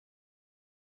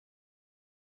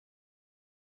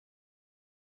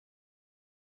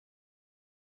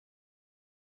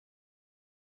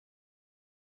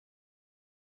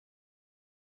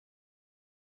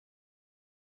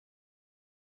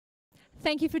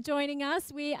Thank you for joining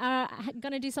us. We are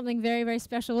going to do something very, very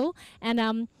special.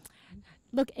 And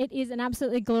look, it is an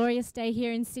absolutely glorious day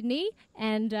here in Sydney.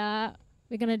 And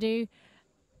we're going to do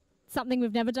something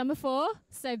we've never done before.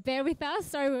 So bear with us.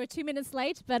 Sorry, we were 2 minutes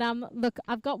late. But look,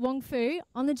 I've got Wong Fu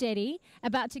on the jetty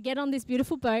about to get on this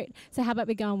beautiful boat. So how about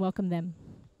we go and welcome them?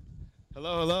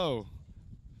 Hello, hello.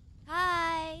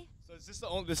 Hi. So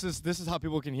is this is how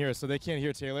people can hear us. So they can't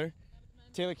hear Taylor.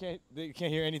 They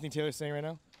can't hear anything Taylor's saying right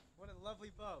now. What a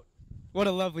lovely boat. What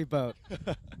a lovely boat.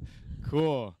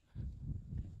 Cool.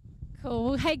 Cool.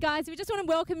 Well, hey guys, we just want to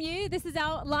welcome you. This is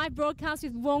our live broadcast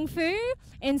with Wong Fu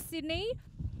in Sydney.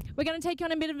 We're going to take you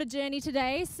on a bit of a journey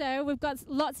today, so we've got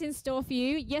lots in store for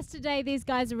you. Yesterday, these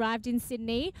guys arrived in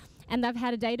Sydney, and they've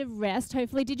had a day to rest.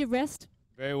 Hopefully, did you rest?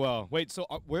 Very well. Wait, so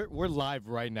we're live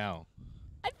right now.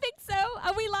 I think so.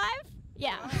 Are we live?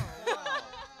 Yeah. Wow.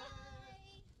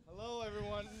 Hello,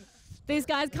 everyone. These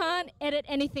guys can't edit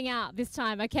anything out this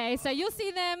time, okay? So you'll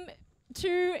see them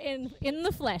true in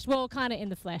the flesh. Well, kind of in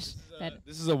the flesh.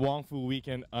 This is a Wong Fu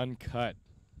weekend uncut.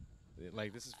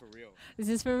 Like, this is for real. This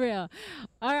is for real.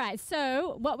 All right,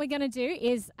 so what we're going to do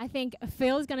is I think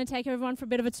Phil is going to take everyone for a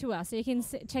bit of a tour. So you can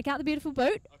check out the beautiful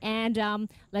boat, and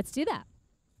let's do that.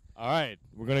 All right,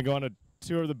 we're going to go on a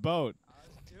tour of the boat.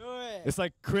 Let's do it. It's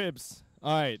like cribs.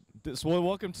 All right, so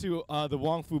welcome to the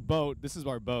Wong Fu boat. This is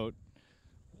our boat.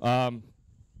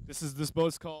 This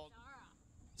boat's called? Zara.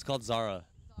 It's called Zara.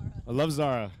 I love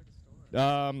Zara.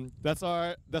 That's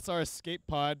our escape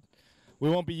pod.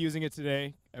 We won't be using it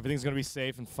today. Everything's gonna be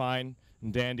safe and fine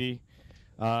and dandy.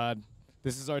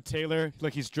 This is our Taylor.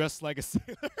 Look, he's dressed like a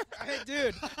sailor. Hey,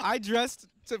 dude, I dressed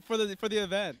for the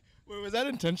event. Wait, was that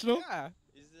intentional? Yeah.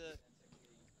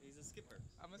 He's a skipper.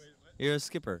 You're a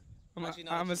skipper.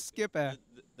 I'm a skipper.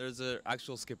 There's an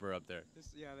actual skipper up there. We're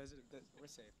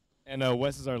safe. And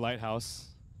Wes is our lighthouse.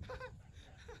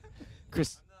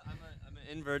 Chris. I'm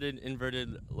an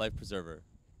inverted life preserver.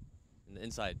 In the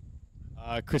inside.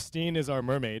 Christine is our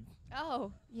mermaid.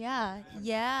 Oh, yeah.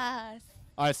 Yes.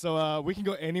 All right, so we can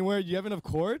go anywhere. Do you have enough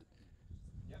cord?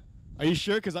 Yep. Are you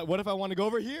sure? Because what if I want to go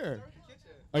over here?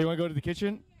 Oh, you want to go to the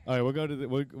kitchen? All right,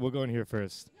 we'll go in here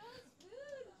first.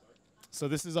 So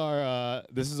this is our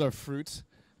fruit.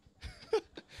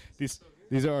 These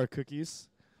are our cookies.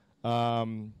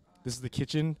 This is the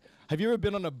kitchen. Have you ever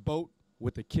been on a boat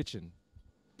with a kitchen?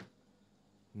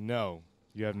 No,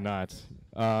 you have not.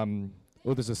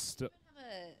 Oh, there's a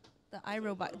The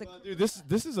iRobot. dude,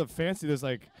 this is a fancy. There's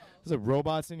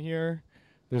robots in here.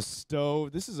 There's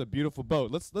stove. This is a beautiful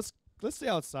boat. Let's stay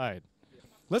outside.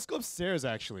 Let's go upstairs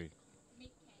actually.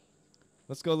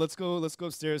 Let's go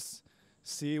upstairs.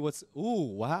 See what's.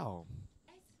 Ooh, wow.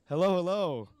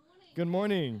 Hello. Good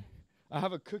morning. I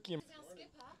have a cookie.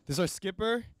 This is our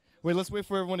skipper. Wait, let's wait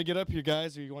for everyone to get up here,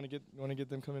 guys. Or you want to get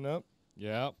them coming up?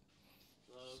 Yeah.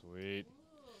 Sweet.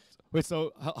 Wait,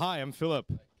 so hi, I'm Philip.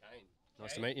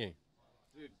 Nice to meet you.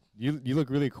 Dude, you look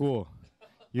really cool.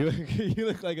 You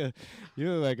look like a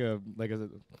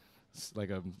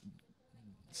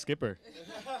skipper.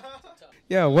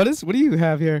 Yeah. What do you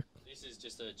have here? This is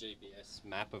just a GPS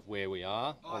map of where we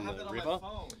are on the river.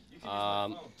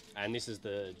 And this is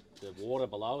the water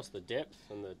below us, the depth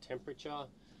and the temperature.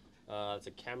 It's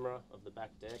a camera of the back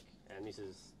deck, and this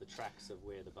is the tracks of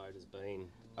where the boat has been.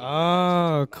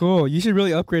 Oh, cool. You should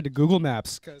really upgrade to Google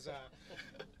Maps, because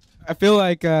I feel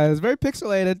like it's very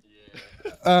pixelated.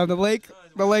 Yeah. The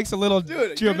lake's a little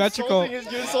geometrical. You're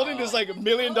insulting this like $1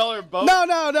 million boat. No.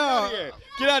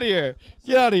 Get out of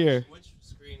here. Which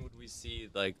screen would we see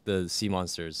like the sea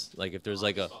monsters? Like if there's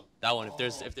like that one.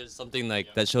 If there's something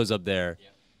like that shows up there,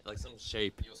 like some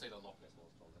shape. You'll see the Loch Ness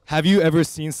Monster. Have you ever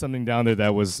seen something down there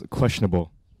that was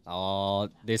questionable? Oh,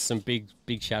 there's some big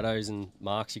shadows and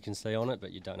marks you can see on it,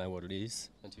 but you don't know what it is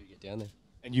until you get down there.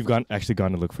 And you've actually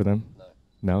gone to look for them? No.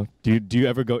 No? Do you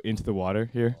ever go into the water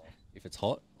here? If it's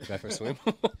hot, go for a swim.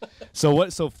 So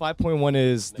 5.1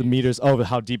 is the meters. Oh,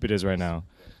 how deep it is right now.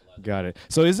 Got it.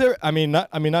 So is there?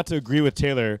 Not to agree with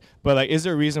Taylor, but like, is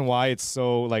there a reason why it's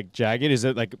so like jagged? Is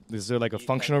there like a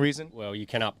functional reason? Well, you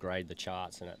can upgrade the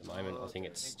charts, and at the moment, I think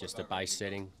it's just a base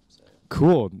setting. So.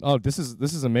 Cool. Oh, this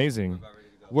is amazing.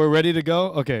 We're ready to go.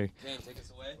 Okay. Dan, take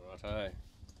us away. Righto.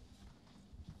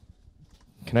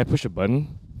 Can I push a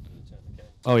button? Okay.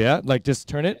 Oh yeah, like just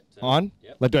turn it on.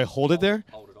 Yep. Like, do I hold it there?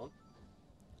 Hold it on.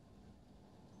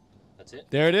 That's it.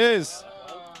 There it is.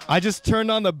 I just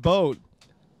turned on the boat.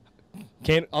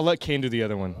 Kane, I'll let Kane do the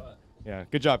other one. Yeah,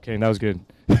 good job, Kane. That was good.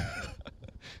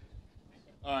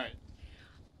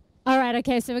 All right,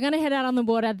 okay, so we're going to head out on the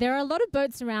water. There are a lot of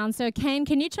boats around, so Kane,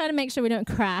 can you try to make sure we don't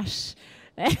crash?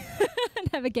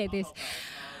 Navigate this.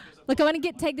 Look, I want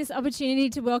to take this opportunity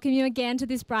to welcome you again to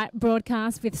this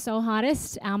broadcast with Soul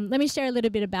Hardest. Let me share a little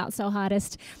bit about Soul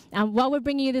Hardest. While we're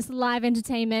bringing you this live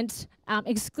entertainment,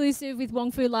 exclusive with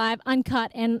Wong Fu Live, uncut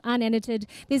and unedited,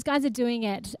 these guys are doing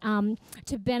it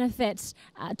to benefit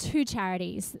two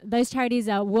charities. Those charities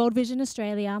are World Vision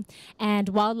Australia and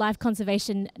Wildlife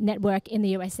Conservation Network in the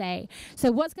USA.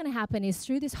 So what's going to happen is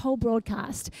through this whole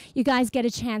broadcast, you guys get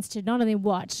a chance to not only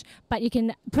watch, but you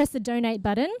can press the donate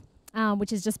button,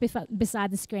 which is just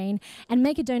beside the screen, and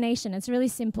make a donation. It's really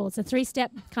simple. It's a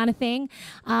 3-step kind of thing.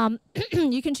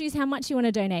 You can choose how much you want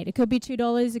to donate. It could be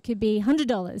 $2, it could be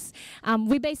 $100.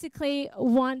 We basically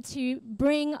want to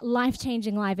bring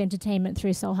life-changing live entertainment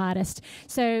through Soul Hardest.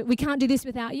 So we can't do this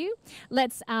without you.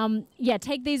 Let's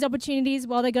take these opportunities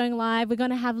while they're going live. We're going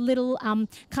to have little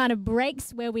kind of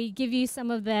breaks where we give you some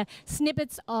of the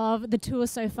snippets of the tour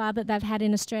so far that they've had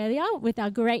in Australia with our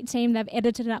great team. They've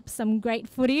edited up some great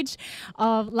footage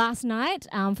of last night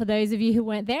for those of you who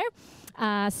weren't there.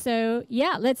 So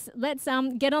yeah, let's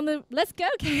get on the. Let's go,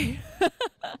 Kate.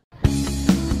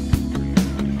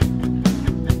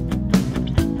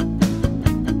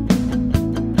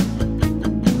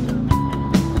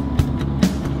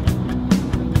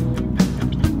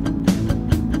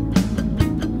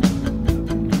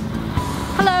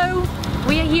 Hello,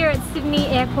 we are here at Sydney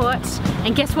Airport,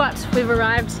 and guess what? We've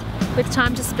arrived with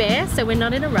time to spare, so we're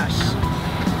not in a rush.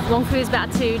 Wong Fu is about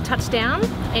to touch down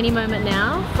any moment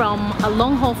now from a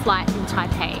long haul flight in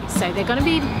Taipei. So they're going to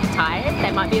be tired, they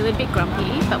might be a little bit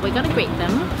grumpy, but we're going to greet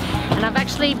them. And I've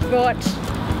actually brought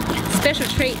a special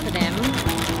treat for them.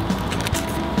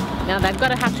 Now they've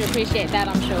got to have to appreciate that,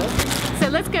 I'm sure. So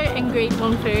let's go and greet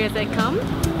Wong Fu as they come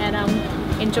and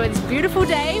enjoy this beautiful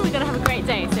day. We're going to have a great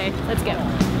day, so let's go.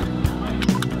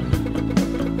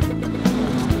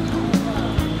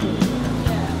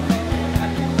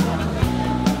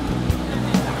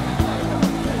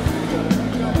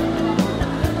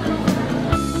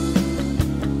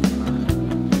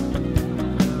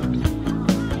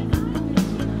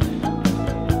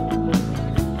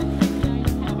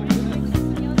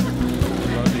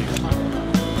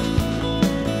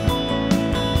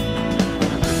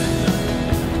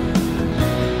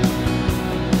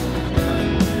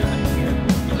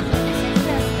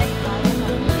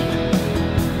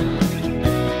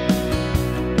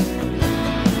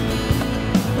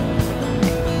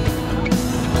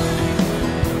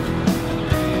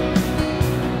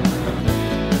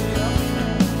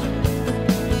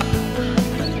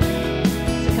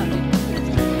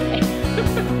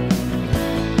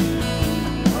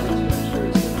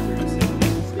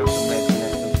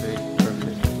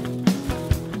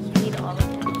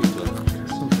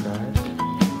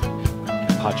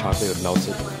 Hot chocolate with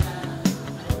melted.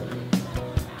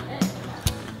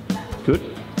 Good?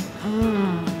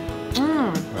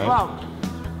 Right? Wow.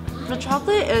 The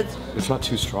chocolate is, It's not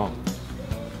too strong.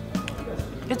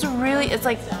 it's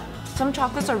like, some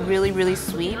chocolates are really, really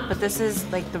sweet, but this is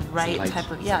like the right light. type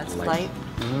of, yeah, it's light.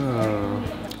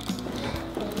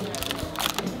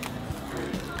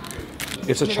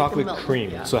 It's a Maybe like chocolate the milk.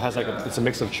 cream, so it has like it's a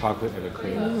mix of chocolate and a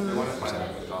cream.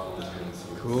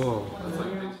 Cool.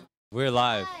 We're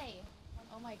live. Hi.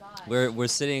 Oh my god. We're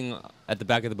sitting at the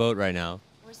back of the boat right now.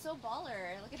 We're so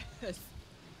baller. Look at us.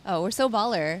 Oh, we're so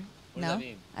baller. What no? does that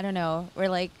mean? I don't know. We're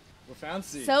like We're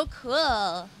fancy. so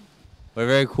cool. We're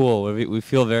very cool. We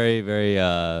feel very, very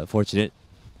fortunate.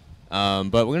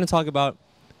 But we're going to talk about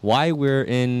why we're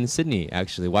in Sydney,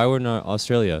 actually, why we're in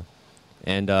Australia.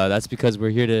 And that's because we're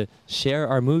here to share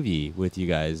our movie with you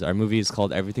guys. Our movie is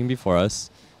called Everything Before Us.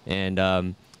 And,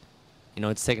 you know,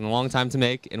 it's taken a long time to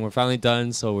make, and we're finally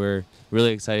done. So we're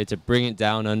really excited to bring it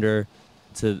down under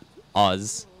to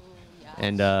Oz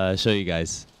and show you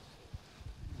guys.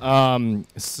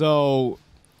 So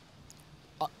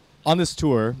on this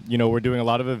tour, you know, we're doing a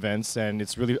lot of events, and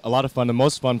it's really a lot of fun. The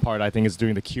most fun part, I think, is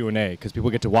doing the Q&A, because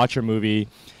people get to watch our movie,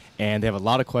 and they have a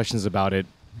lot of questions about it.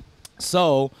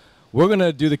 So we're going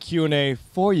to do the Q&A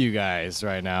for you guys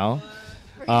right now.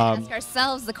 We're gonna ask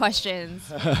ourselves the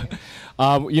questions.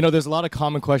 You know, there's a lot of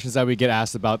common questions that we get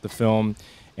asked about the film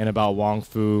and about Wong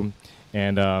Fu.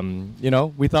 And, you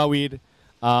know, we thought we'd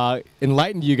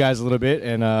enlighten you guys a little bit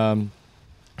and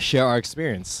share our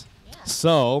experience. Yeah.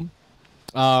 So,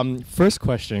 first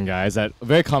question, guys, a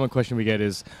very common question we get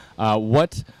is,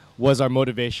 what was our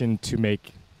motivation to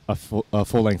make a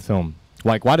full-length film?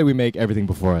 Like, why did we make Everything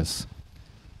Before Us?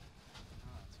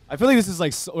 I feel like this is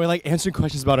like, we're like answering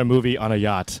questions about a movie on a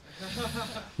yacht.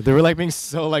 They were like being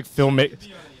so like filmmaker.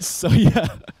 So yeah.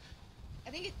 I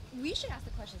think we should ask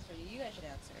the questions for you. You guys should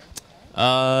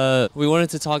answer. We wanted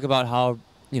to talk about how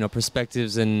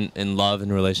perspectives in love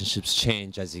and relationships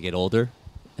change as you get older.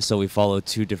 So we follow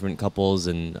two different couples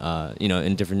and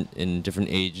in different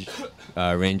age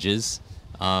ranges.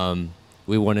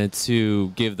 We wanted to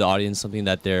give the audience something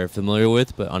that they're familiar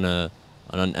with, but on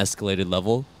an escalated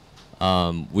level.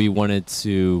 We wanted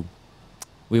to,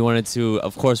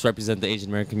 of course, represent the Asian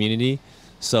American community.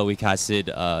 So we casted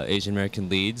Asian American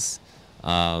leads,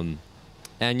 and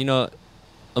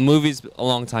a movie's a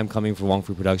long time coming for Wong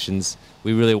Fu Productions.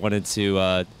 We really wanted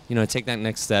to take that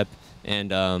next step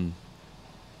and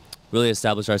really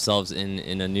establish ourselves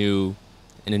in a new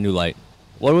light.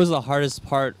 What was the hardest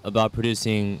part about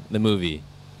producing the movie?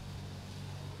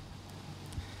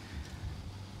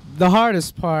 The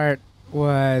hardest part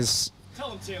was... Tell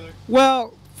him, Taylor.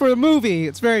 Well, for the movie,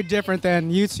 it's very different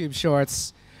than YouTube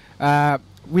shorts.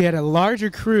 We had a larger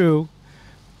crew,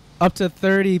 up to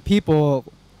 30 people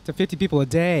to 50 people a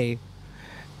day,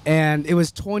 and it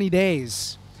was 20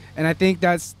 days. And I think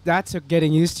that took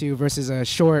getting used to versus a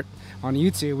short on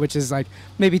YouTube, which is like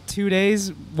maybe 2 days,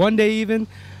 1 day even.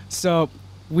 So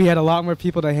we had a lot more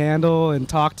people to handle and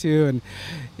talk to, and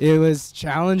it was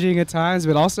challenging at times,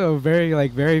 but also a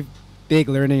very big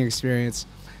learning experience.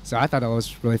 So I thought it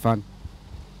was really fun.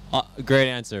 Great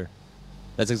answer.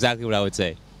 That's exactly what I would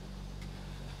say.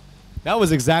 That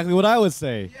was exactly what I would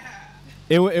say. Yeah.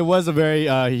 It was a very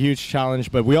huge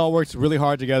challenge, but we all worked really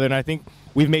hard together, and I think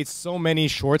we've made so many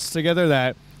shorts together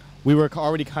that we were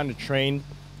already kind of trained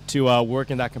to work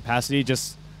in that capacity,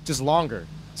 just longer.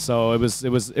 So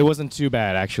it wasn't too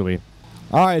bad, actually.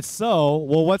 All right, so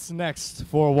what's next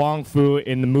for Wong Fu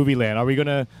in the movie land? Are we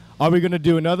gonna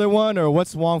do another one, or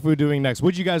what's Wong Fu doing next?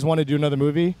 Would you guys want to do another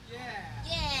movie? Yeah.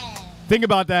 Think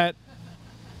about that.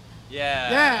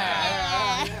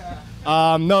 Yeah.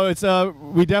 No,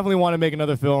 we definitely want to make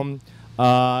another film.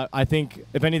 I think,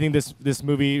 if anything, this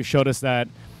movie showed us that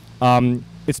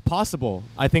it's possible.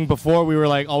 I think before we were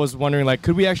always wondering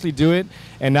could we actually do it,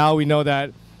 and now we know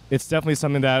that it's definitely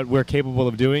something that we're capable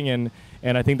of doing, and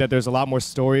I think that there's a lot more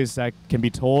stories that can be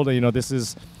told. This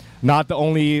is not the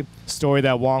only story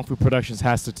that Wong Fu Productions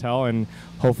has to tell, and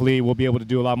hopefully we'll be able to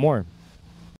do a lot more.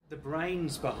 The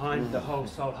brains behind the whole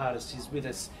Soul Artist is with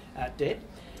us, Deb.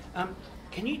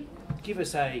 Can you give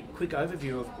us a quick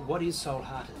overview of what is Soul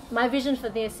Artist? My vision for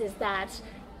this is that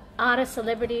artists,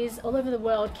 celebrities all over the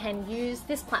world can use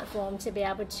this platform to be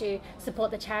able to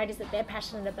support the charities that they're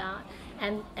passionate about,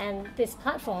 and this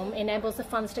platform enables the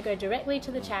funds to go directly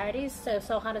to the charities, so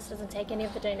Soul Artist doesn't take any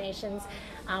of the donations.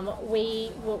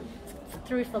 We will,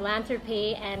 through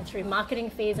philanthropy and through marketing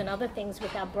fees and other things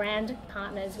with our brand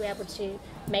partners, we're able to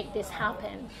make this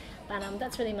happen. But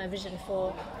that's really my vision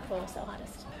for Soul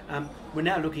Artist. We're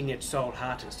now looking at Soul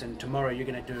Artist, and tomorrow you're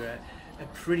going to do a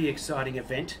pretty exciting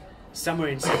event somewhere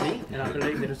in Sydney, and I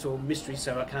believe that it's all mystery,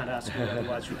 so I can't ask you,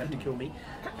 otherwise you'll have to kill me.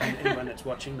 And anyone that's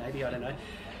watching, maybe, I don't know.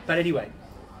 But anyway,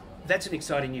 that's an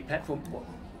exciting new platform.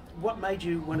 What made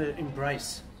you want to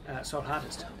embrace Soul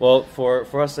Artist? Well,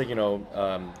 for us,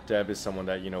 Deb is someone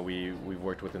that we've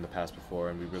worked with in the past before,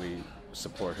 and we really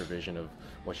support her vision of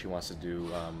what she wants to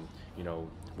do.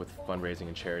 With fundraising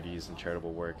and charities and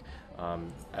charitable work.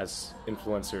 As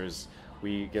influencers,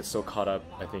 we get so caught up,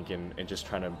 I think, in just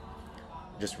trying to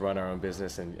just run our own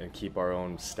business and keep our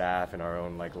own staff and our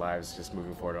own lives just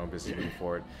moving forward, our own business moving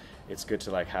forward. It's good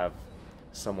to have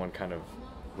someone kind of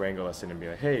wrangle us in and be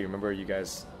like, hey, remember you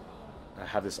guys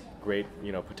have this great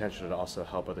potential to also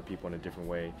help other people in a different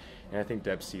way. And I think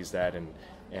Deb sees that,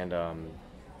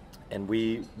 and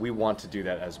we want to do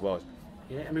that as well.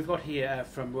 Yeah, and we've got here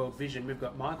from World Vision, we've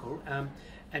got Michael,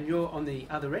 and you're on the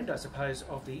other end, I suppose,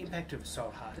 of the impact of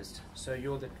Soul Artist. So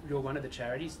you're one of the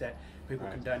charities that people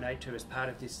can donate to as part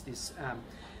of this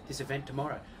event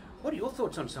tomorrow. What are your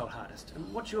thoughts on Soul Artist,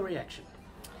 and what's your reaction?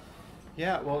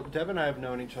 Yeah, well, Deb and I have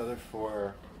known each other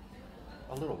for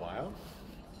a little while.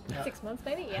 6 months,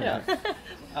 maybe. Yeah.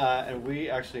 And we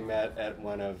actually met at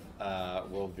one of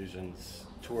World Vision's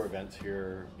tour events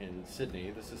here in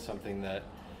Sydney. This is something that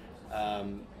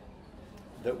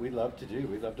that we love to do.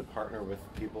 We love to partner with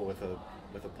people with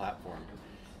a platform.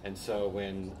 And so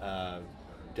when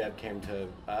Deb came to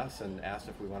us and asked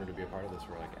if we wanted to be a part of this,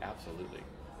 we're like, absolutely.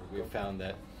 We have found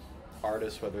that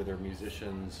artists, whether they're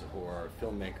musicians or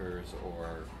filmmakers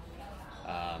or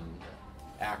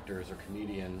actors or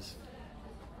comedians,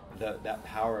 that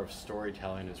power of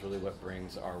storytelling is really what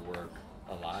brings our work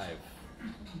alive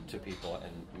to people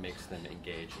and makes them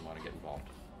engage and want to get involved.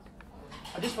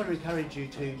 I just want to encourage you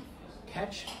to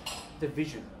catch the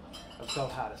vision of Soul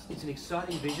Artist. It's an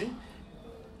exciting vision.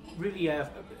 Really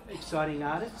exciting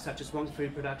artists such as Wong Fu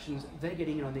Productions, they're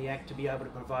getting in on the act to be able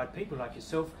to provide people like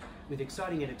yourself with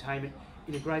exciting entertainment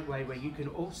in a great way where you can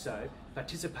also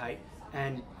participate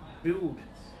and build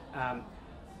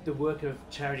the work of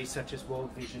charities such as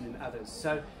World Vision and others.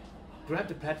 So grab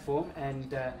the platform,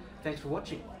 and thanks for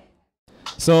watching.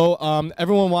 So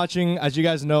everyone watching, as you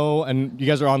guys know, and you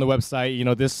guys are on the website, you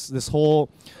know, this whole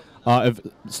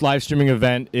live streaming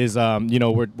event is, you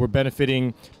know, we're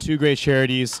benefiting two great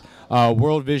charities,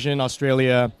 World Vision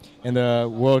Australia and the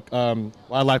World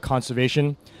Wildlife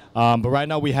Conservation. But right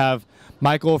now we have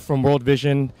Michael from World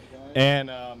Vision, and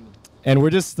we're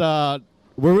just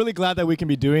we're really glad that we can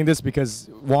be doing this, because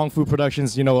Wong Food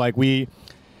Productions, you know, like we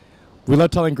love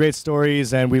telling great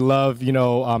stories, and we love, you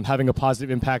know, having a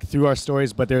positive impact through our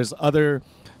stories. But there's other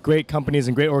great companies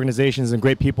and great organizations and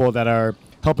great people that are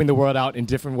helping the world out in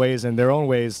different ways, in their own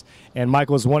ways, and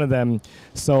Michael is one of them.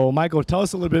 So Michael, tell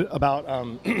us a little bit about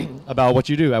about what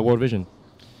you do at World Vision.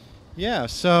 Yeah,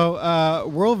 so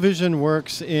World Vision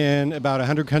works in about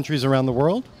 100 countries around the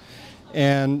world,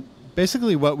 and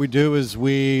basically what we do is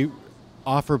we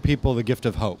offer people the gift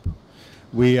of hope.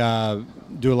 We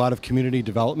do a lot of community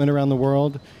development around the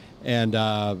world, and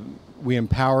we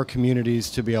empower communities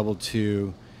to be able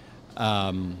to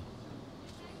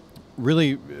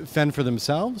really fend for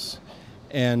themselves.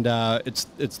 And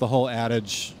it's the whole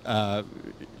adage,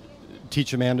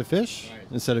 teach a man to fish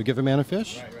instead of give a man a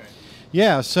fish.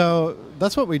 Yeah, so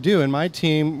that's what we do. And my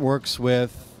team works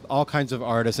with all kinds of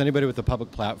artists, anybody with a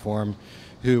public platform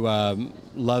who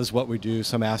loves what we do,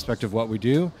 some aspect of what we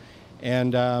do.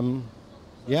 And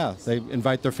yeah, they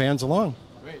invite their fans along.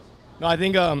 Great. No, I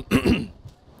think I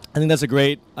think that's a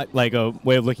great like a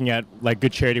way of looking at like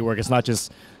good charity work. It's not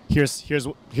just here's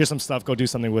some stuff, go do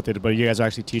something with it, but you guys are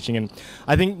actually teaching. And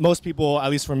I think most people, at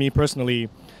least for me personally,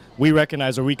 we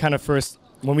recognize, or we kind of first,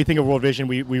 when we think of World Vision,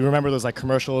 we remember those like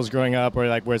commercials growing up, or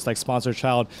like where it's like sponsored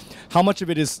child. How much of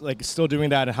it is like still doing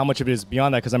that, and how much of it is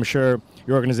beyond that? Because I'm sure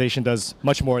your organization does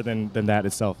much more than that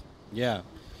itself. Yeah.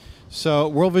 So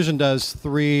World Vision does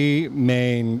three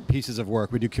main pieces of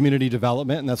work. We do community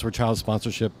development, and that's where child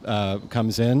sponsorship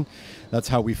comes in. That's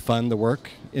how we fund the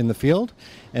work in the field.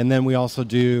 And then we also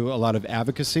do a lot of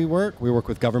advocacy work. We work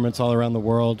with governments all around the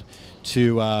world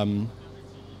to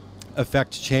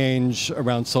affect change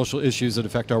around social issues that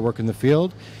affect our work in the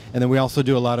field. And then we also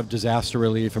do a lot of disaster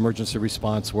relief, emergency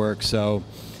response work, so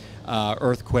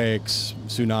earthquakes,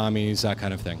 tsunamis, that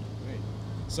kind of thing.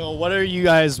 So what are you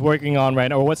guys working on right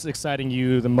now, or what's exciting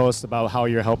you the most about how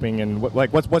you're helping, and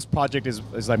what's project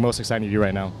is like most exciting to you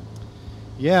right now?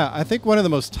 Yeah, I think one of the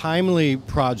most timely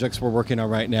projects we're working on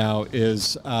right now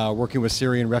is working with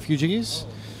Syrian refugees.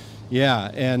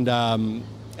 Yeah, and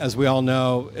as we all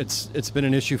know, it's been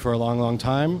an issue for a long, long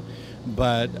time,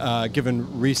 but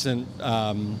given recent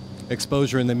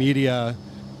exposure in the media,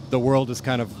 the world is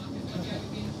kind of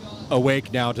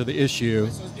awake now to the issue.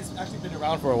 So it's actually been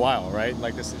around for a while, right?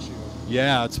 Like this issue.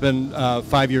 Yeah, it's been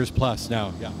 5 years plus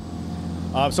now.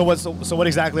 Yeah. So what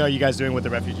exactly are you guys doing with the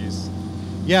refugees?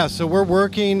 Yeah, so we're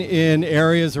working in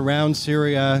areas around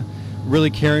Syria,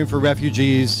 really caring for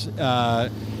refugees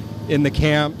in the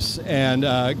camps,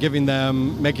 and giving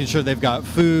them, making sure they've got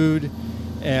food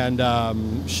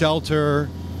and shelter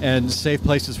and safe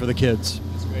places for the kids.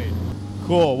 That's great.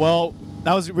 Cool. Well,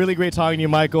 that was really great talking to you,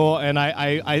 Michael. And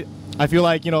I feel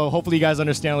like, you know, hopefully you guys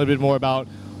understand a little bit more about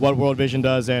what World Vision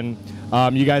does, and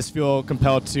you guys feel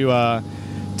compelled to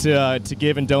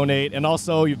give and donate, and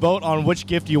also you vote on which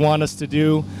gift you want us to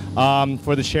do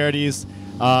for the charities.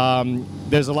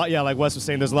 There's a lot, yeah, like Wes was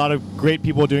saying, there's a lot of great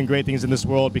people doing great things in this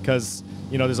world, because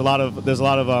you know there's a lot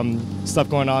of stuff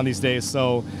going on these days.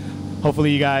 So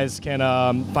hopefully you guys can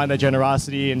find that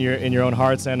generosity in your own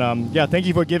hearts, and yeah, thank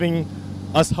you for giving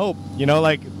us hope. You know,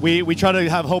 like we try to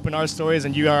have hope in our stories,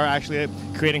 and you are actually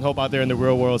creating hope out there in the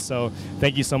real world. So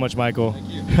thank you so much, Michael. Thank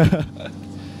you.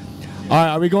 All right,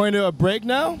 are we going to a break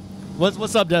now?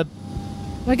 What's up, Deb?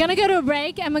 We're going to go to a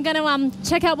break, and we're going to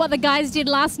check out what the guys did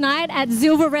last night at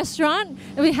Zilver Restaurant.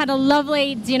 We had a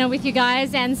lovely dinner with you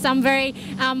guys, and some very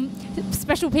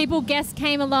special people, guests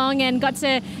came along and got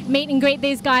to meet and greet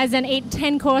these guys and eat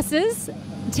 10 courses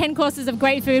of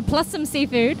great food plus some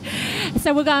seafood.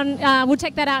 So we'll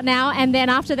check that out now, and then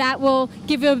after that we'll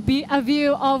give you a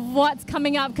view of what's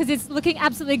coming up, because it's looking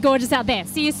absolutely gorgeous out there.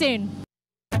 See you soon.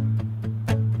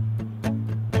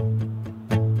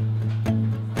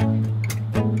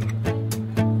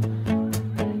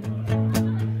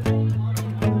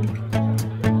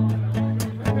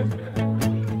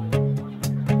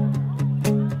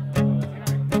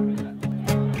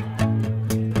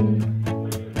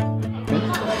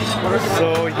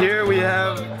 So here we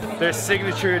have their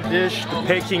signature dish, the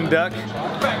Peking duck,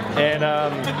 and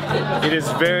it is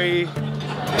very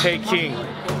Peking.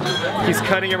 He's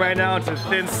cutting it right now into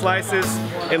thin slices.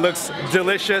 It looks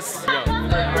delicious.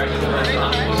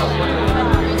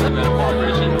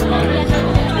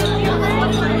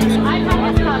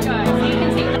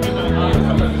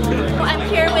 I'm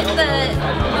here with the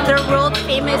world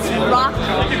famous rock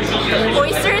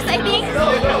oysters, I think,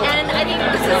 and I think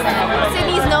this is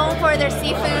Sydney's known for their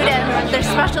seafood, and their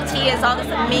specialty is all this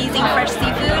amazing fresh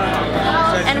seafood.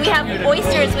 And we have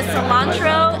oysters with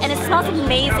cilantro, and it smells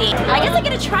amazing. I guess I'm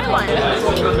gonna try one.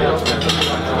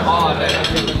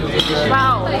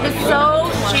 Wow, it's so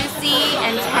juicy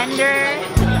and tender.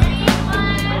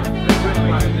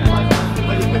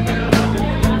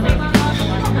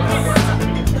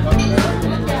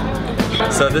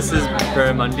 So this is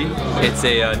barramundi. It's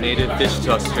a native dish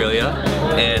to Australia,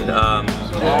 and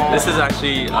this is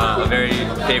actually a very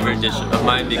favorite dish of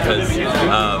mine because it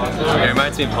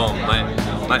reminds me of home.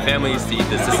 My family used to eat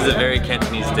this. This is a very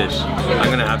Cantonese dish. I'm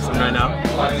gonna have some right now.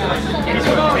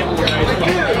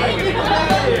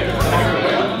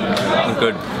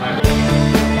 Good.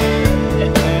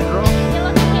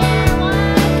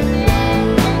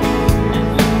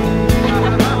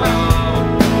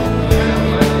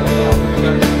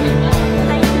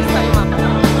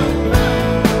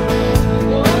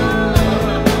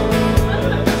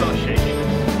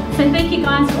 So thank you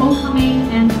guys for all coming,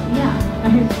 and yeah, I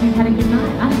hope you had a good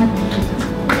night. I had a good night.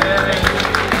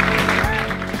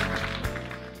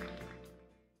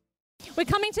 We're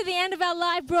coming to the end of our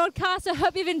live broadcast. I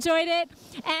hope you've enjoyed it,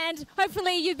 and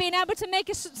hopefully you've been able to make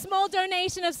a small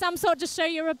donation of some sort to show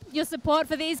your support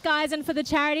for these guys and for the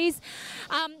charities.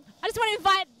 I just want to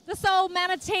invite the Soul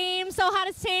Manor team, Soul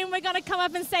Artist team. We're going to come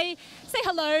up and say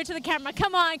hello to the camera.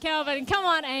 Come on, Kelvin. Come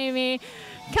on, Amy.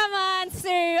 Come on,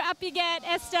 Sue. Up you get,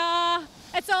 Esther.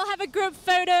 Let's all have a group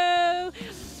photo.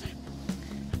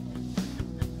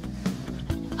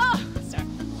 Oh, sorry.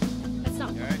 That's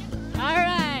not good. All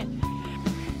right.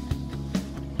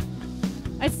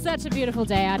 It's such a beautiful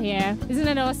day out here. Isn't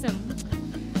it awesome?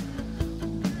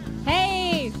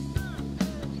 Hey.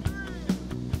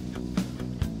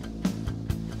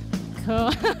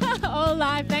 Cool. All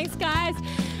live. Thanks, guys.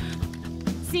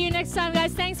 See you next time,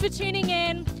 guys. Thanks for tuning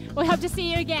in. We hope to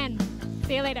see you again.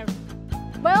 See you later.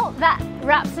 Well, that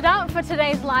wraps it up for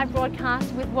today's live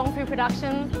broadcast with Wong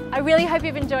Productions. I really hope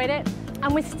you've enjoyed it.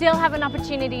 And we still have an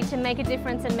opportunity to make a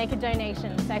difference and make a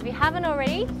donation. So if you haven't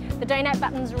already, the donate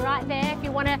button's right there. If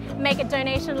you want to make a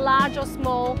donation, large or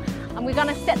small, and we're going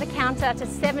to set the counter to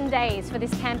 7 days for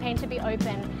this campaign to be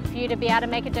open, for you to be able to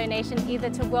make a donation either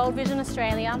to World Vision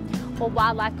Australia or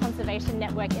Wildlife Conservation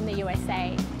Network in the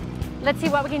USA. Let's see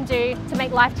what we can do to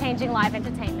make life-changing live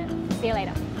entertainment. See you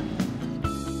later.